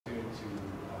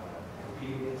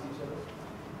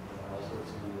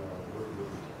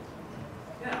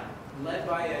led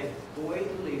by a boy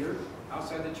leader,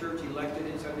 outside the church elected,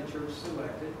 inside the church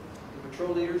selected. The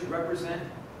patrol leaders represent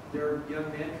their young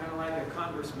men, kind of like a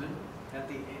congressman, at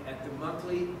the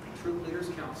monthly troop leaders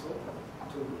council,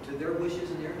 to their wishes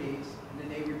and their needs, and then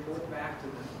they report back to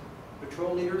them.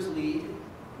 Patrol leaders lead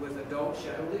with adult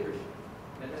shadow leadership.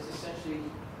 And that's essentially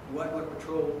what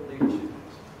patrol leadership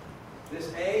is.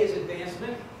 This A is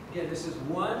advancement. Again, this is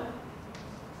one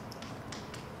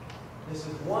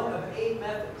of 8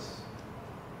 methods.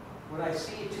 What I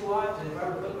see too often, if I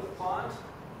were to put the font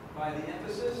by the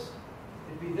emphasis,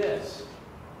 it'd be this.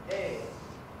 A.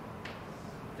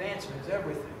 Advancement is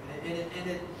everything. And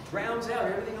it drowns out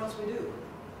everything else we do.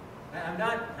 I'm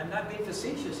not being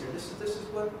facetious here. This is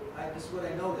what I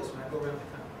notice when I go around the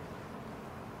country.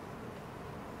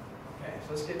 Okay,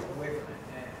 so let's get away from that.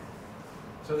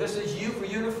 So this is U for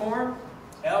uniform.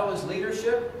 L is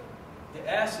leadership. The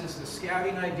S is the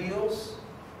scouting ideals.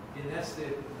 And that's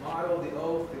the motto, the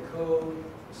oath, the code,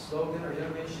 the slogan. Our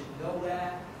young men should know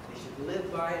that. They should live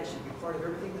by it. It should be part of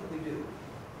everything that we do.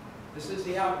 This is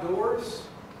the outdoors.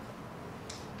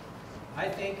 I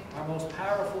think our most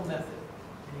powerful method.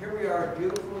 And here we are,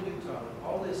 beautiful Utah, with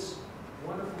all this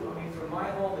wonderful, from my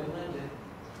home in Linden,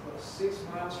 about 6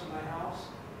 miles from my house,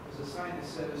 there's a sign that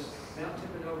says Mount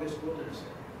Timpanogos Wilderness Area.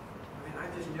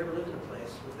 I've just never lived in a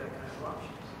place with that kind of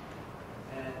options.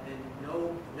 And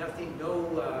no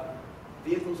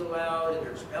vehicles allowed, and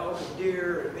there's elk and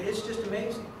deer. It's just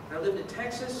amazing. When I lived in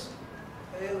Texas,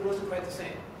 it wasn't quite the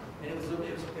same. And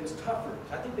it was tougher.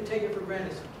 I think we take it for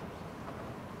granted.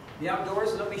 The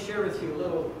outdoors, let me share with you a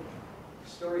little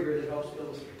story here that helps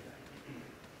illustrate that.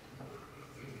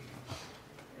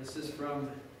 This is from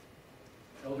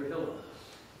Elder Hillo.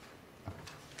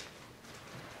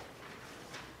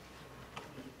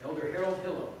 Elder Harold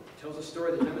Hillo tells a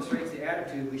story that demonstrates the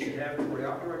attitude we should have toward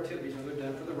outdoor activities when they're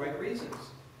done for the right reasons.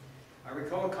 I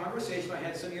recall a conversation I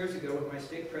had some years ago with my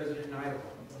state president in Idaho.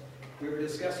 We were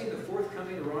discussing the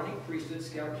forthcoming Aaronic Priesthood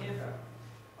Scout Campout.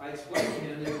 I explained to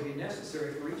him that it would be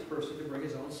necessary for each person to bring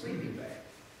his own sleeping bag,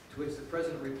 to which the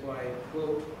president replied,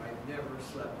 quote, "I've never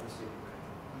slept in a sleeping bag."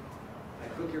 I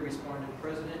quickly responded,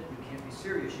 "President, you can't be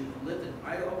serious. You've lived in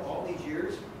Idaho all these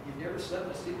years. You've never slept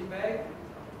in a sleeping bag?"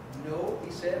 "No," he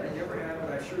said, "I never have,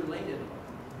 but I've sure laid in one."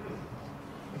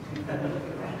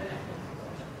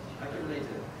 I can relate to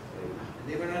that. And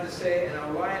they went on to say, "And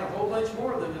I'll lie in a whole bunch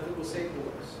more of them if it will save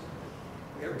boys."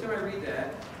 Every time I read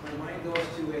that, my mind goes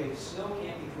to a snow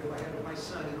camping trip I had with my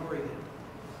son in Oregon.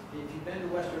 If you've been to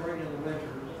Western Oregon in the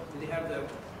winter,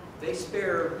 they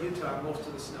spare Utah most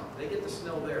of the snow. They get the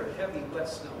snow there, heavy, wet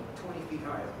snow, 20 feet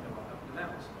high up in the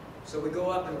mountains. So we go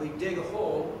up and we dig a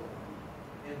hole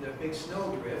in the big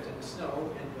snow drift in the snow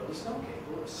and build a snow cave.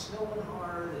 Well, it was snowing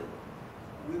hard, and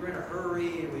we were in a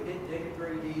hurry, and we didn't dig it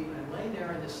very deep. And I'm laying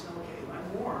there in this snow cave.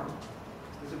 I'm warm.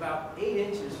 It was about 8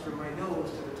 inches from my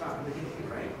nose to the top of the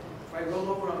cave, right? If I roll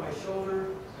over on my shoulder,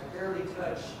 I barely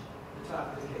touch the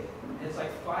top of the cave. And it's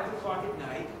like 5 o'clock at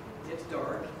night, it's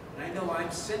dark, and I know I'm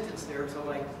sentenced there until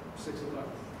like 6 o'clock.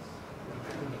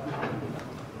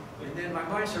 And then my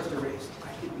mind starts to race.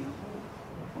 I could be home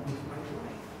with my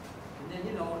wife. And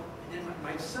then,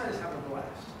 my son is having a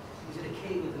blast. He's in a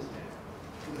cave with his dad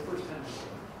for the first time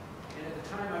before. And at the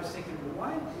time I was thinking, well,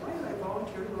 why did I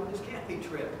volunteer to go on this camping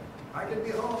trip? I could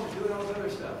be home and doing all this other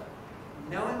stuff.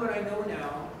 Knowing what I know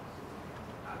now,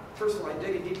 first of all, I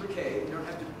dig a deeper cave. You don't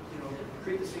have to,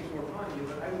 create these things more upon you,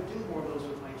 but I would do more of those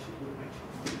with my children.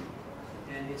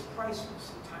 And it's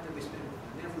priceless, the time that we spend with them.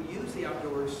 And if we use the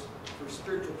outdoors for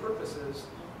spiritual purposes,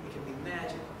 it can be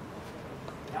magic.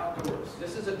 Outdoors.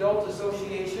 This is Adult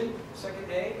Association, second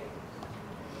A,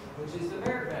 which is the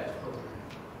Merit Badge program.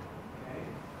 Okay?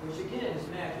 Which again is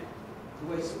magic, the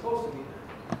way it's supposed to be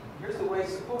done. Here's the way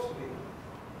it's supposed to be done.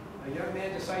 A young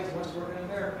man decides he wants to work on a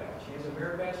merit badge. He has a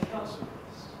merit badge counselor.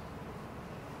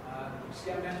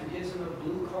 Scoutmaster gives him a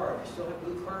blue card. You still have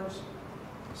blue cards?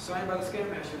 Signed by the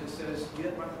Scoutmaster that says, "You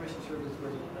have my permission to serve this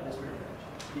merit badge."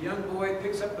 The young boy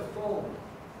picks up the phone,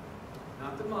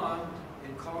 not the mom,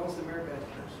 and calls the merit badge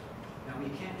counselor. Now, you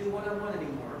can't do one-on-one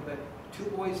anymore, but 2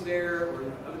 boys there or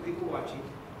other people watching,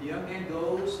 the young man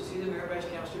goes to see the merit badge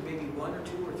counselor maybe 1 or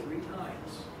 2 or 3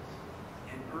 times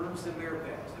and earns the merit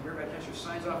badge. The merit badge counselor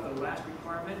signs off the last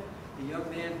requirement. The young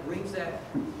man brings that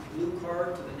blue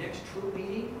card to the next troop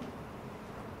meeting,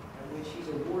 at which he's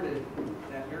awarded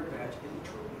that merit badge in the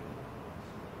troop meeting.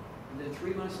 And then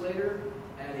 3 months later,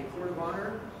 at a court of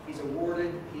honor, he's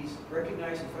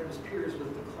recognized in front of his peers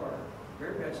with the card.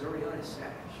 Merit badge is already on his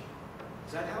sash.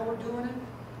 Is that how we're doing it?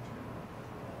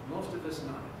 Most of us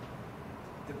not.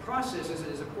 The process,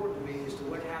 as important to me, is to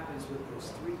what happens with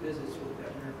those 3 visits with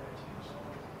that merit badge counselor.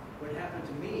 what happened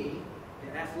to me,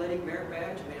 the athletic merit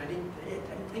badge, I mean, I didn't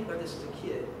think about this as a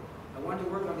kid. I wanted to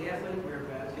work on the athletic merit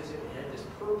badge because it had this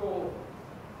purple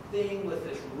thing with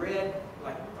this red,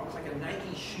 like almost like a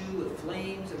Nike shoe with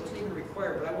flames. It wasn't even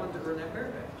required, but I wanted to earn that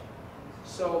merit badge.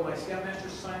 So my scoutmaster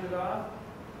signed it off.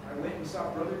 I went and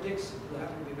saw Brother Dixon, who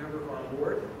happened to be a member of our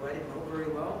board, who I didn't know very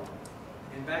well.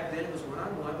 And back then it was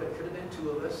one-on-one, but it could have been two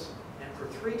of us. And for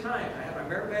 3 times, I had my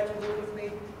merit badge with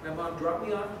me. My mom dropped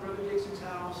me off at Brother Dixon's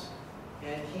house,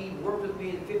 and he worked with me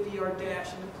in the 50-yard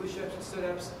dash and the push-ups and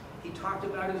sit-ups. He talked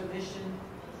about his mission,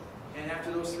 and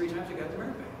after those 3 times, I got the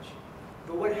merit badge.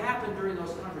 But what happened during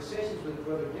those conversations with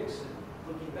Brother Dixon,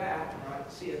 looking back, and I can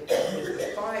see it, is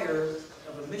the fire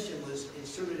of a mission was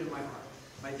inserted in my heart.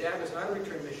 My dad was not a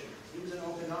returned missionary. He was in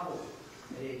Okinawa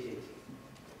at age 18.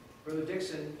 Brother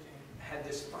Dixon had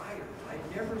this fire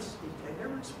I'd never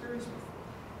experienced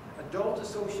before. Adult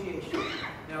association.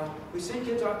 Now, we send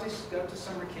kids off to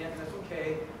summer camp, and that's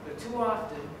okay, but too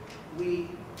often, the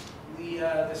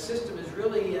system is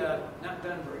really not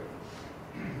done very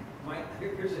well.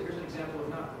 Here's an example of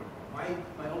not good.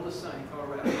 My oldest son in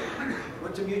Colorado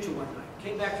went to Mutual one night.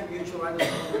 Came back from Mutual, I was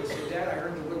home, and he said, Dad, I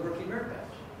heard the woodworking merit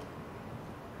badge.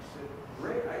 I said,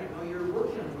 great, I didn't know you were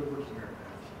working on the woodworking merit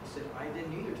badge. He said, I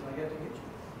didn't either until I got to Mutual.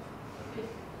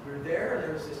 We were there, and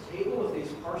there was this table with these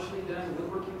partially done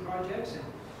woodworking projects, and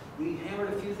we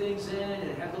hammered a few things in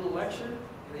and had a little lecture,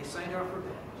 and they signed off for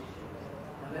badge.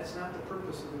 Now, that's not the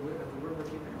purpose of the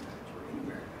woodworking merit badge or any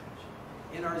merit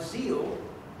badge. In our zeal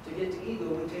to get to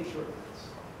ego, we take shortcuts,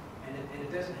 and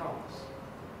it doesn't help us.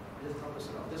 It doesn't help us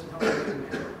at all. It doesn't help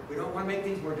us. We don't want to make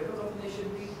things more difficult than they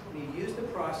should be. We use the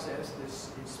process,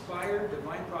 this inspired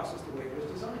divine process, the way it was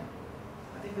designed.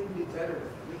 I think we can do better with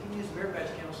it. We can use merit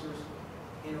badge counselors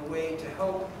in a way to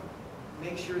help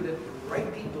make sure that the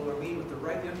right people are meeting with the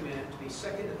right young men to be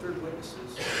second and third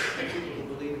witnesses to people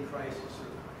who believe in Christ and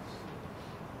serve Christ.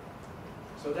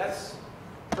 So that's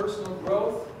personal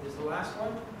growth is the last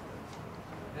one.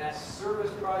 That's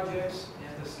service projects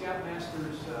and the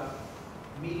Scoutmaster's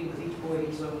meeting with each boy at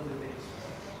each level of the base.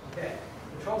 Okay.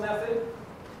 Control method,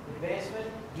 advancement,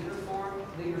 uniform,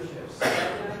 leadership,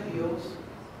 Saturday on fields,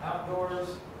 outdoors,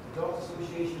 adult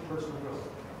association, personal growth.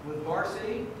 With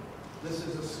varsity, this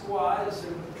is a squad, this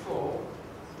is a patrol.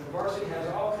 The varsity has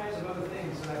all kinds of other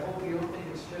things, and I hope you don't think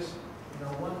it's just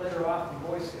one letter off from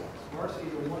Boy Scouts. Varsity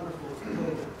is a wonderful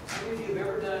program. How many of you have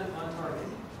ever done On Target?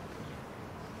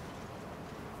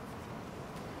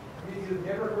 How many of you have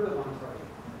never heard of On Target?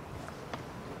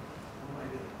 Oh my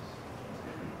goodness.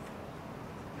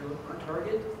 On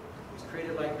Target was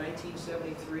created like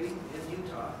 1973 in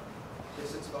Utah.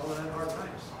 Just it's fallen on hard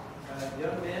times.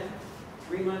 Young men,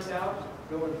 3 months out,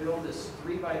 go and build this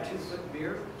 3x2 foot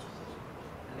mirror,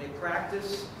 and they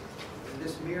practice in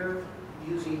this mirror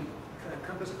using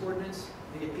compass coordinates.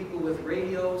 They get people with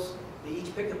radios. They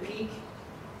each pick a peak.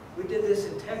 We did this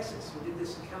in Texas. We did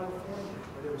this in California,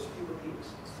 where there was fewer peaks.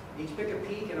 They each pick a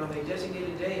peak, and on a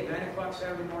designated day at 9 o'clock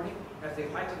Saturday morning, after they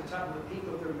hike to the top of the peak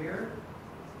with their mirror,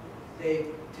 they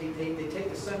take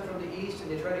the sun from the east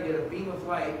and they try to get a beam of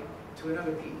light to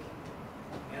another peak.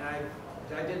 And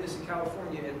I did this in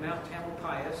California at Mount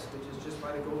Tamalpais, which is just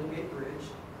by the Golden Gate Bridge,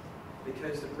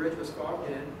 because the bridge was fogged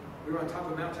in. We were on top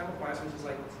of Mount Tamalpais, which is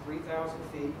like 3,000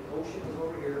 feet. The ocean was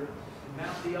over here. And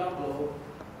Mount Diablo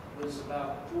was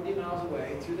about 40 miles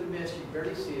away. Through the mist, you could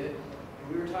barely see it.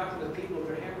 And we were talking to the people with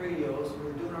their ham radios. We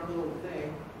were doing our little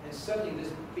thing. And suddenly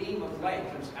this beam of light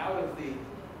comes out of the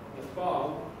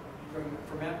fog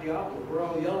from Mount Diablo. We're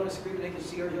all yelling and screaming. They could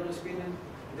see our yelling and screaming.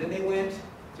 And then they went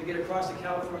to get across the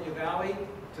California Valley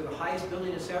to the highest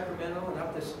building in Sacramento and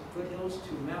up the foothills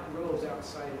to Mount Rose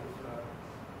outside of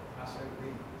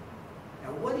Green.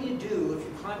 Now, what do you do if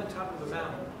you climb the top of a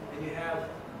mountain and you have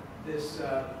this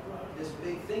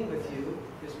big thing with you,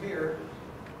 this mirror,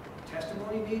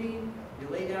 testimony meeting? You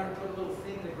lay down and put a little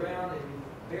thing in the ground and you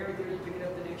bury it there to pick it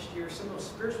up the next year. Some of those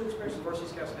spiritual experiences Varsity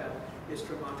Scouts have is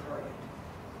from On Target.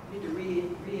 You need to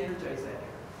re-energize that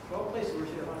area. 12 places where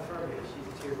you have On Target is you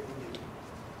can hear from you.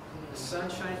 The sun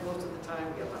shines most of the time.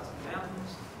 We got lots of mountains.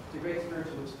 It's a great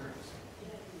spiritual experience.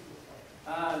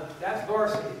 That's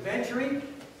varsity. Venturing,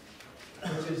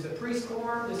 which is the priest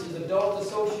corps. This is adult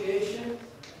association.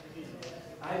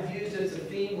 I've used it as a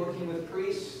theme working with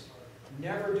priests.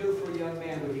 Never do for a young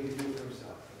man what he could do for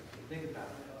himself. Think about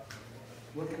it.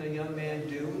 What can a young man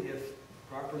do if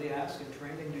properly asked and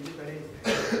trained and do just about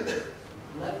anything?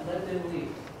 Let them lead.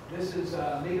 This is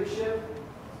leadership,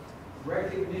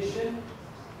 recognition.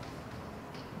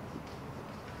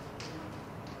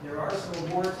 There are some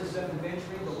awards to set in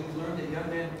venturing, but we've learned that young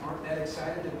men aren't that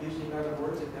excited and usually not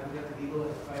awards that haven't got the ego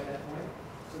at that point.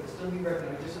 So it still be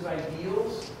recognized. This is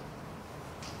ideals.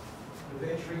 The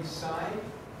venturing sign,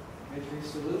 venturing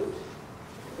salute.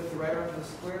 They put the right arm to the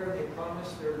square. They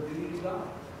promise their duty to God.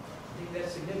 I think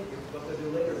that's significant. What they'll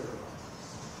do later.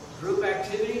 Group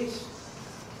activities.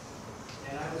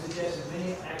 And I would suggest as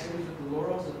many activities with the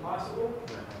laurels as possible.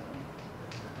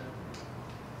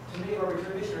 To me, our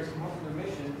return missionaries come home from their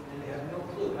mission and they have no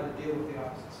clue how to deal with the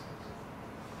opposites.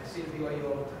 I see it at BYU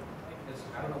all the time.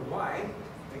 I don't know why.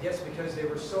 I guess because they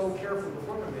were so careful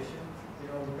before their mission. You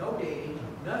know, no dating,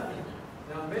 nothing.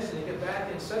 Now, on mission, they get back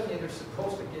and suddenly they're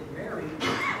supposed to get married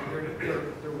and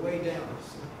they're way down.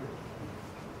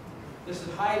 This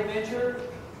is high adventure.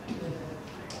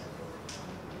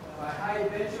 By high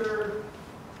adventure,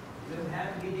 it doesn't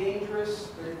have to be dangerous,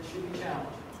 but it should be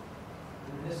challenging.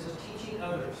 And this is teaching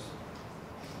others.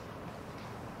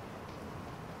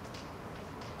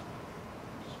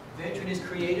 Venturing is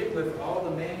created with all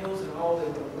the manuals and all the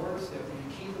works that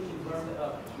you keep what you've learned to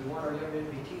others. We want our young men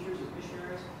to be teachers and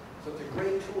missionaries, so it's a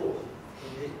great tool.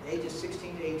 From ages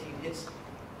 16 to 18, it's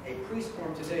a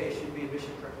preschool today. It should be a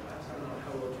mission prep class. I don't know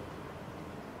how old you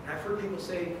are. And I've heard people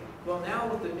say, well, now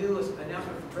with the newest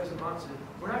announcement from President Monson,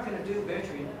 we're not going to do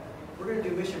venturing, we're going to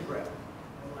do mission prep.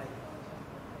 I'm like,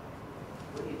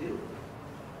 what do you do?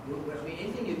 Well, I mean,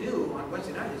 anything you do on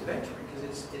Wednesday night is venturing,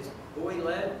 because it's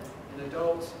boy-led and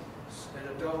adult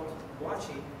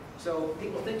watching. So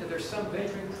people think that there's some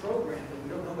venturing program that we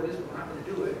don't know what it is, but we're not going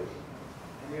to do it.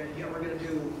 And we're going to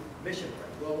do mission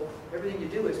prep. Well, everything you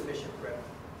do is mission prep.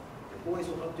 The boys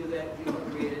will help do that. You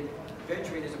can create it.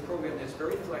 Venturing is a program that's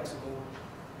very flexible,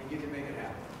 and you can make it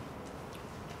happen.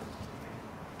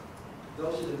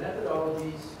 Those are the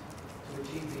methodologies to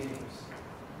achieve the aims.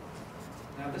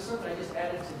 Now, this is something I just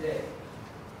added today.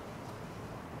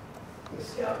 The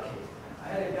Scout Kit. I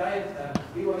had a guy, a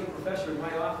BYU professor in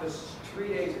my office 3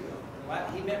 days ago.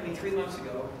 He met me 3 months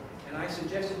ago, and I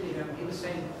suggested to him, he was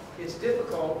saying, it's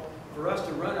difficult for us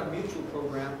to run a mutual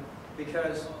program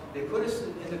because they put us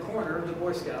in the corner of the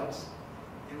Boy Scouts,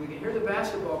 and we can hear the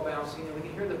basketball bouncing, and we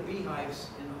can hear the beehives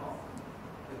in the hall.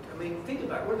 I mean, think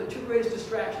about it. We're the two greatest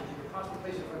distractions you could possibly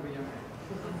place in front of a young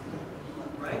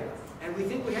man. Right? And we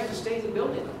think we have to stay in the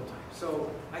building the whole time.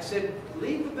 So I said,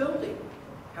 leave the building.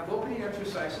 Have opening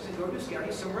exercises and go do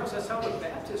scouting somewhere else. That's how the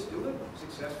Baptists do it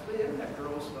successfully. They don't have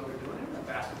girls while they're doing it. They don't have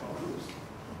basketball hoops.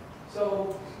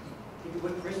 So he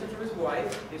went prison for his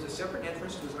wife. There's a separate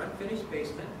entrance to his unfinished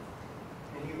basement.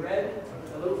 And he read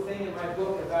a little thing in my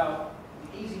book about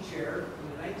the easy chair from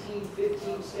the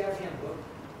 1915 Scout Handbook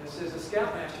that says the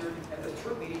Scoutmaster at the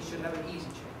troop meeting should have an easy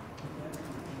chair.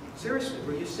 Seriously,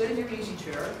 where you sit in your easy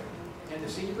chair and the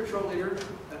senior patrol leader,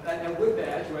 a wood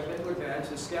badge, who I got wood badge,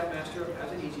 the Scoutmaster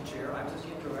has an easy chair. I was a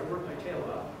senior patrol, I worked my tail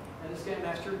off. And the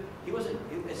Scoutmaster, he wasn't,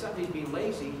 it's not that he'd be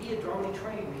lazy, he had already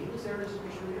trained me. He was there to just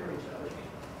make sure we hear each other.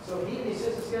 So he and the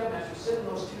assistant Scoutmaster sit in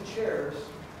those two chairs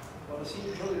while the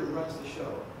senior patrol leader runs the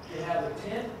show. They have a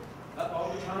tent up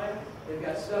all the time. They've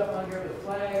got stuff on here, the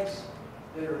flags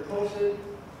that are posted.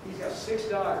 He's got 6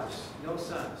 daughters, no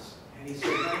sons. And he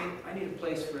said, I need a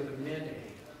place for the men to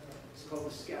hang. It's called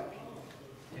the Scout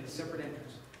Key, in a separate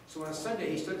entrance. So on a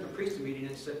Sunday, he stood in a priesthood meeting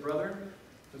and said, brother,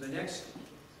 for the next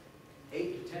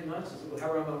 8 to 10 months,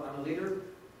 however I'm a leader,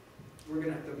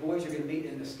 the boys are going to meet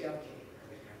in the Scout Cave.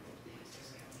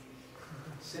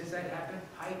 Since that happened,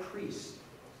 high priests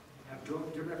have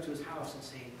driven up to his house and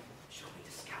saying, show me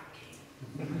the Scout Cave.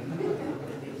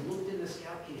 And they looked in the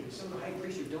Scout Cave. Some of the high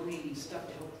priests are donating stuff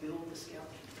to help build the Scout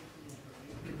Cave.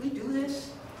 Could we do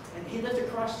this? And he lived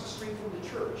across the street from the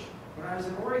church. When I was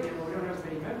in Oregon, where we don't have as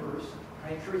many members,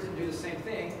 I encouraged them to do the same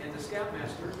thing, and the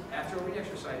Scoutmaster, after opening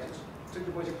exercises, took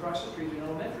the boys across the street to an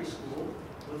elementary school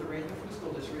with arrangement from the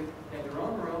school district. They had their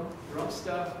own room, their own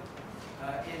stuff.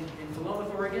 In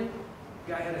Philmont, Oregon,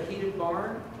 the guy had a heated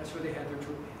barn. That's where they had their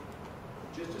troop meeting.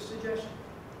 Just a suggestion.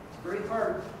 It's very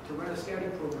hard to run a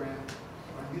scouting program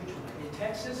on mutual night. In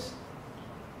Texas,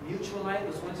 mutual night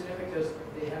was Wednesday night because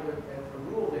they have a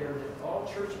rule there that all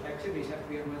church activities have to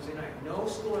be on Wednesday night. No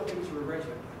school activities were arranged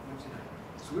on Wednesday night.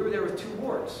 So we were there with 2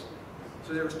 wards.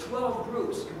 So there was 12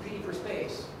 groups competing for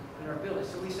space in our building.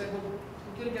 So we said, well,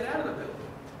 we're going to get out of the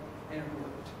building. And it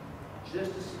worked.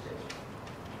 Just a suggestion.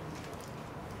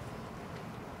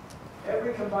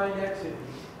 Every combined activity,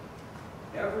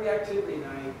 every activity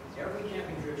night, every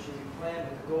camping trip should be planned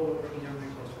with the goal of bringing young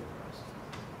men closer to Christ.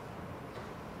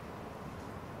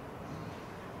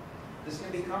 This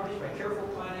can be accomplished by careful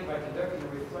planning, by conducting a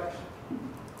reflection.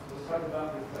 Let's talk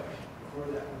about reflection.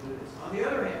 Before that, we'll do this. On the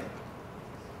other hand,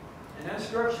 an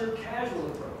unstructured, casual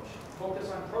approach. Focus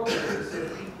on programs instead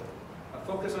of people. A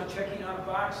focus on checking out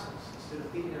boxes instead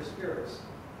of feeding their spirits.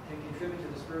 and contribute to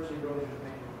the spiritual erosion of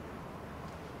man.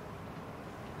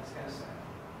 That's kind of sad.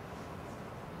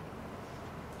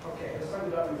 Okay, let's talk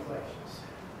about reflections.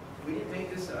 We didn't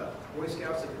make this up. Boy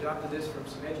Scouts have adopted this from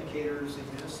some educators in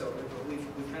Minnesota, but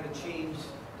we've kind of changed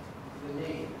the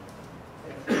name.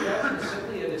 Reflection is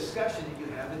simply a discussion that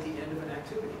you have at the end of an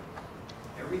activity.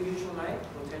 Every mutual night,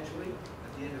 potentially,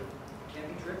 at the end of a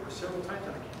camping trip, or several times on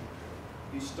a camping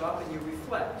trip. You stop and you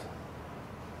reflect.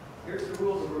 Here's the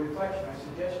rules of a reflection. I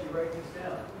suggest you write this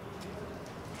down.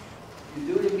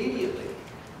 You do it immediately.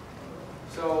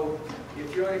 So,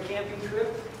 if you're on a camping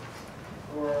trip,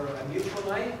 or a mutual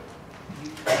night,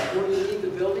 before you leave the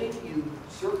building, you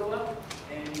circle up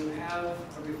and you have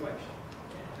a reflection.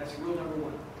 That's rule number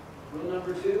one. Rule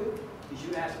number two is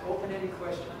you ask open-ended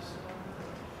questions.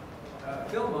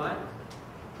 Philmont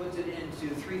puts it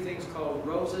into three things called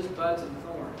roses, buds, and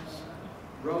thorns.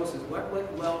 Roses, what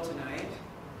went well tonight?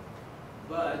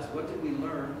 Buds, what did we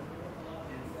learn?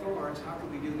 And thorns, how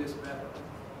can we do this better?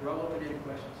 They're all open-ended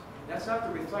questions. That's not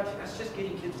the reflection, that's just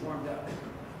getting kids warmed up.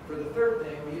 For the third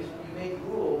thing, you make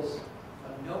rules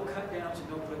of no cut-downs and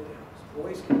no put-downs.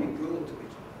 Boys can be brutal to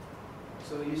each other.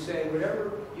 So you say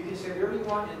whatever, you can say whatever you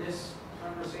want in this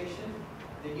conversation,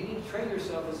 then you need to train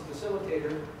yourself as a facilitator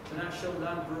to not show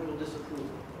non-verbal disapproval.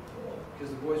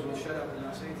 Because the boys will shut up and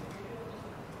not say anything.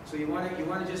 So you want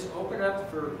to just open up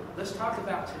for, let's talk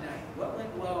about tonight. What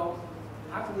went well?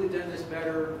 How could we have done this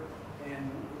better?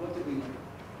 And what did we learn?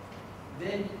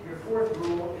 Then your fourth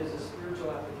rule is a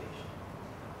spiritual application.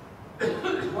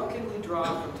 What can we draw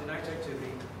from tonight's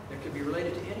activity that could be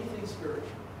related to anything spiritual?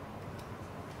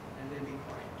 And then be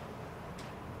quiet.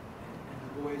 And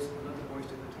let the boys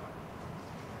do the talking.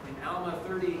 In Alma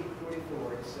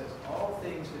 30:44, it says, all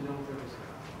things to know there is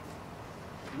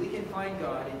God. We can find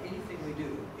God in anything we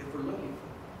do if we're looking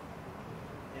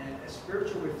for it. And a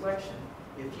spiritual reflection,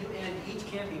 if you end each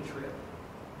camping trip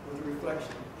with a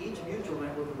reflection, each mutual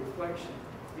night with a reflection,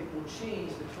 it will change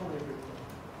the tone of your life.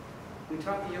 We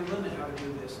taught the young women how to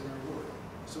do this in our work.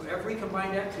 So every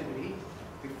combined activity,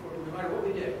 no matter what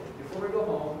we did, before we go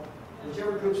home,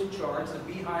 whichever group's in charge, the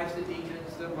beehives, the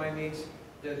deacons, the mindmates,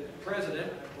 the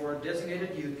president or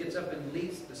designated youth gets up and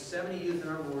leads the 70 youth in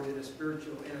our ward in a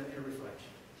spiritual, in a reflection.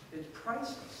 It's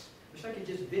priceless. Wish I could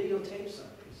just videotape some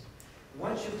of these.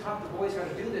 Once you've taught the boys how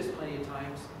to do this plenty of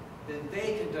times, then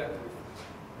they conduct the reflection.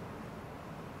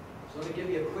 So let me give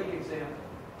you a quick example.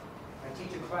 I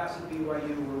teach a class at BYU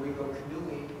where we go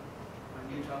canoeing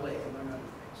on Utah Lake, among other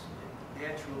things. And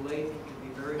natural lake can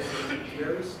be very,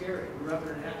 very scary. We were up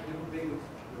there and had to do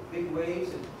big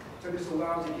waves, and it took us a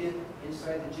while to get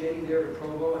inside the jetty there at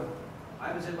Provo. And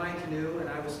I was in my canoe, and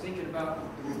I was thinking about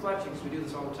the reflections. We do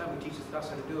this all the time. We teach the class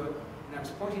how to do it. And I was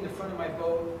pointing the front of my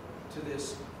boat to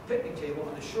this picnic table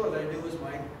on the shore that I knew was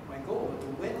my goal. But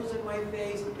the wind was in my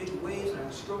face, the big waves, and I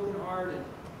was stroking hard. And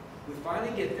we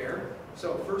finally get there.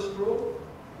 So first rule,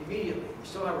 immediately. We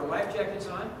still have our life jackets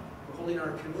on. We're holding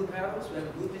our canoe paddles. We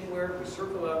haven't moved anywhere. We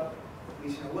circle up.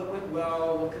 We say, what went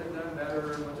well? What could have done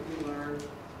better? What did we learn?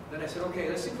 Then I said, okay,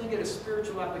 let's see if we can get a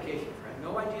spiritual application. I had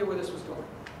no idea where this was going.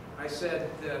 I said,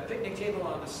 the picnic table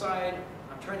on the side,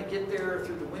 I'm trying to get there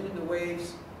through the wind and the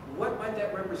waves. What might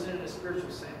that represent in a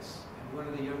spiritual sense? And one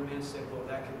of the young men said, well,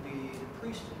 that could be the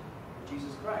priesthood of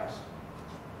Jesus Christ.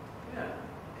 Yeah.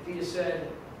 If he just said,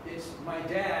 it's my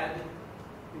dad,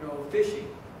 fishing,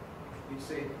 you'd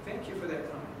say, thank you for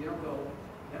that comment. You don't go,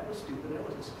 that was stupid, that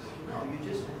wasn't spiritual. No, you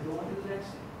just go on to the next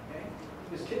thing, okay?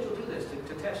 Because kids will do this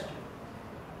to test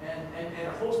you. And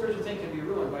a whole spiritual thing can be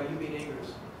ruined by you being angry.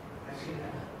 I've seen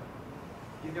that.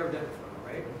 You've never done it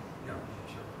before, right? No,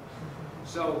 sure.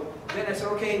 So then I said,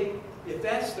 okay, if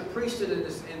that's the priesthood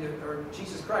or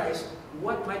Jesus Christ,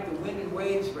 what might the wind and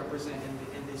waves represent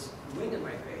in this wind in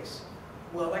my face?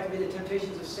 Well, that could be the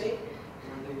temptations of Satan,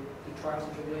 or the trials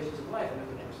and tribulations of life,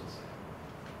 another person said.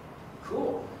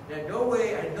 Cool. I had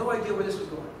no idea where this was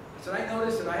going. So I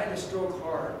noticed that I had to stroke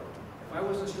hard. If I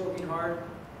wasn't stroking hard,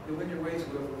 the wind and waves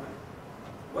would overrun.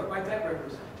 What might that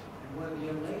represent? And one of the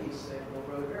young ladies said, well,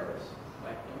 Brother Barris,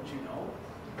 like, don't you know?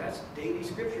 That's daily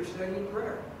scripture study and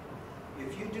prayer.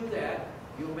 If you do that,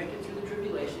 you'll make it through the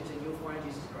tribulations and you'll find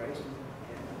Jesus Christ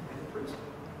and the priesthood.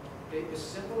 Okay, a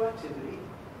simple activity.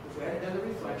 If we had another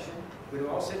reflection, we'd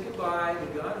all said goodbye,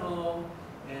 we'd gone home,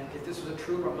 and if this was a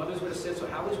troop, our mothers would have said, so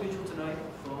how was mutual tonight?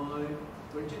 Fine.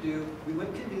 What did you do? We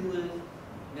went canoeing, and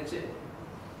that's it.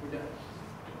 We're done.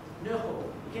 No,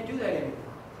 we can't do that anymore.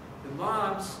 The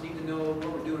moms need to know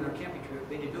what we're doing on our camping trip.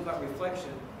 They need to know about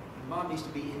reflection. And mom needs to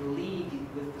be in league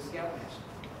with the scoutmaster.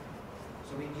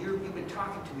 So you've been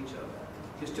talking to each other.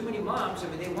 Because too many moms,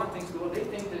 they want things to go. They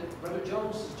think that Brother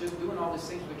Jones is just doing all these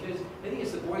things for the kids. They think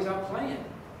it's the boys out playing.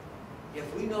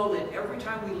 if we know that every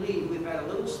time we leave, we've had a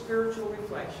little spiritual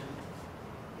reflection,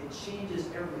 it changes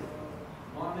everything.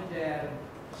 Mom and Dad,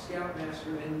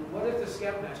 Scoutmaster, and what if the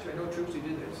Scoutmaster, I know troops who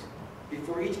do this,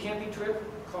 before each camping trip,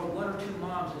 called 1 or 2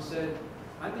 moms and said,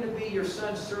 I'm going to be your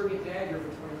son's surrogate dad here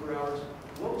for 24 hours.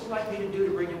 What would you like me to do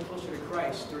to bring him closer to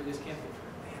Christ during this camping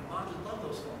trip? Man, moms would love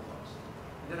those phone calls.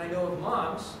 And then I know of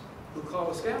moms who call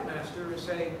the Scoutmaster and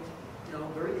say, you know,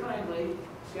 very kindly,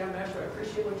 Scoutmaster, I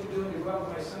appreciate what you're doing to go out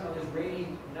with my son on this rainy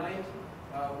night.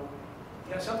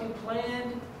 You have something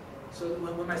planned so that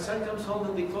when my son comes home,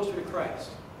 he'll be closer to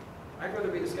Christ. I'd rather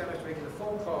be the Scoutmaster making the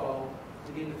phone call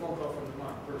than getting the phone call from the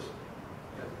mom person.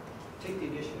 You know, take the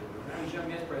initiative. When I was young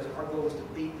men's president, our goal was to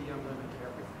beat the young women to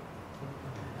everything.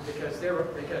 Because they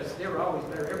were always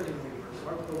better, everything would be worse. So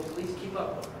our goal was at least keep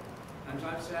up with them. I'm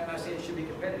not saying it should be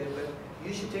competitive, but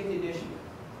you should take the initiative.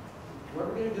 What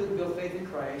are we going to do to build faith in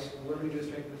Christ? And what are we going to do to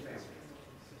strengthen the family?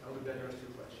 I'll be better on 2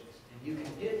 questions. And you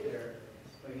can get there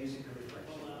by using the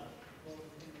reflection.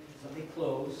 Let me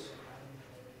close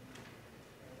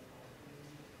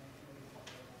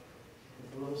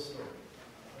with a little story.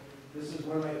 This is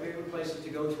one of my favorite places to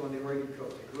go to on the Oregon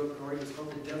coast. I grew up in Oregon. It's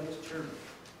called the Devil's Tournament.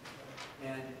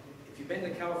 And if you've been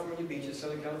to California beaches,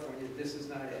 Southern California, this is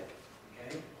not it.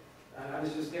 Okay? I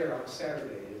was just there on a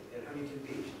Saturday at Huntington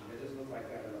Beach. It doesn't look like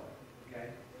that at all. Okay?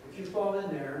 If you fall in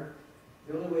there,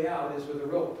 the only way out is with a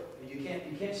rope. And you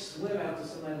can't swim out to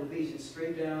some little beach. It's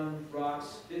straight down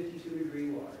rocks,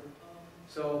 52-degree water.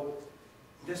 So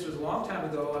this was a long time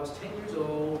ago. I was 10 years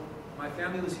old. My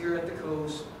family was here at the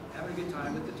coast, having a good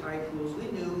time with the tide pools.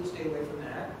 We knew to stay away from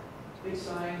that. Big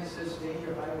sign that says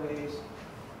danger highways.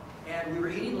 And we were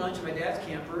eating lunch in my dad's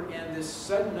camper, and this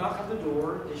sudden knock on the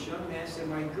door, this young man said,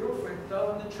 my girlfriend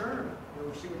fell in the churn. You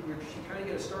know, she kind of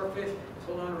got a starfish, was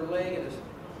holding on to her leg, and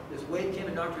this wave came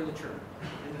and knocked her in the churn.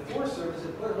 And the Forest Service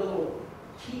had put a little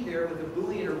key there with a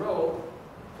buoy and a rope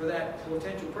for that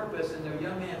potential purpose, and the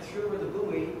young man threw over the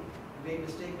buoy and made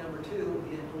mistake number 2,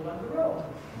 he didn't hold on to the rope.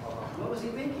 What was he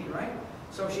thinking, right?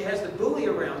 So she has the buoy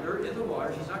around her in the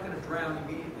water, she's not going to drown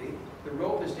immediately. The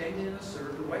rope is dangling in the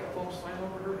surf, the white foam's flying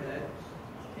over her head,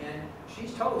 and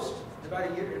she's toast. About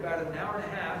an hour and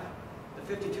a half,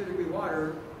 the 52-degree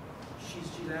water, she's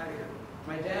out of here.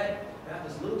 My dad got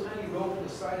this little tiny rope on the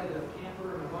side of the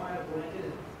camper and a blanket,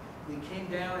 and we came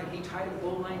down and he tied a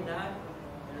bowline knot,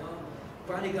 you know,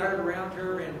 finally got it around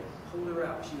her and pulled her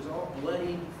out. She was all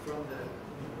bloody from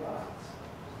the rocks,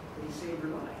 but he saved her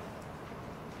life.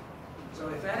 So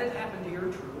if that had happened to your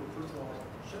troop, first of all,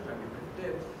 should have been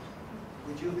did.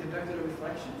 Would you have conducted a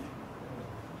reflection?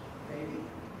 Maybe.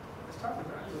 Let's talk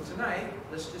about it. So tonight,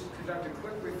 let's just conduct a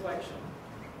quick reflection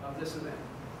of this event.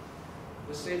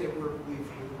 Let's say that we're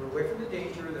away from the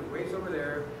danger, the wave's over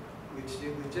there, we've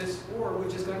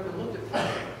just got up and looked at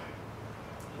that.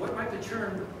 What might the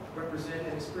churn represent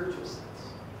in a spiritual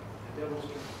sense? The devil's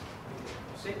churn.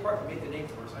 St. Parker made the name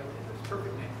for us. It's a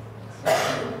perfect name.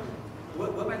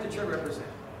 What might the churn represent?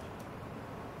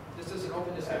 This is an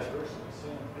open discussion.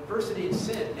 Adversity and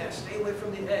sin. Yeah, stay away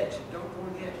from the edge. Don't go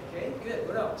on the edge. Okay, good.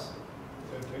 What else?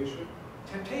 Temptation.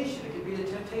 Temptation. It could be the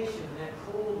temptation. That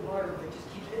cold water that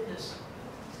just keeps hitting us.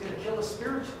 It's going to kill us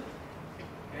spiritually.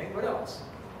 Okay, what else?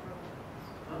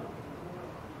 Huh?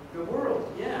 The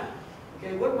world. Yeah.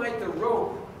 Okay, what might the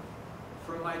rope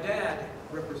from my dad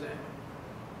represent?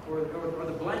 Or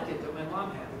the blanket that my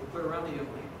mom had that we put around the young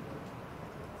lady?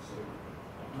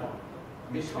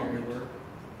 Missionary work.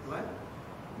 What?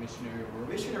 Missionary work.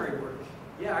 Missionary work.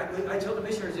 Yeah, I tell the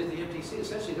missionaries at the MTC,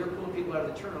 essentially they're pulling people out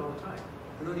of the churn all the time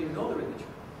who don't even know they're in the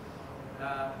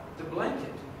churn. The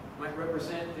blanket might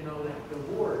represent, you know, the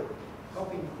ward,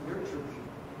 helping nurture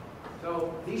people.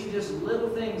 So these are just little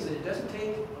things, and it doesn't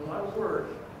take a lot of work,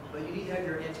 but you need to have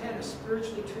your antenna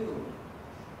spiritually tuned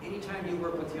anytime you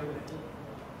work with young men.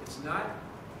 It's not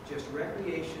just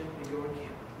recreation and going camping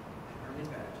and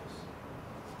earning badges.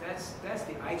 That's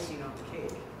the icing on the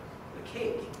cake. The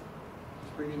cake is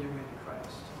bringing young men to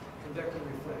Christ, conducting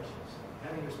reflections,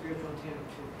 having your spiritual antenna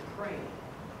tuned, praying,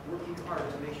 working hard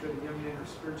to make sure that young men are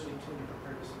spiritually tuned and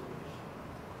prepared to serve the mission.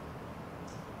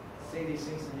 Say these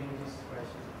things in the name of Jesus Christ.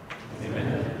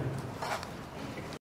 Amen.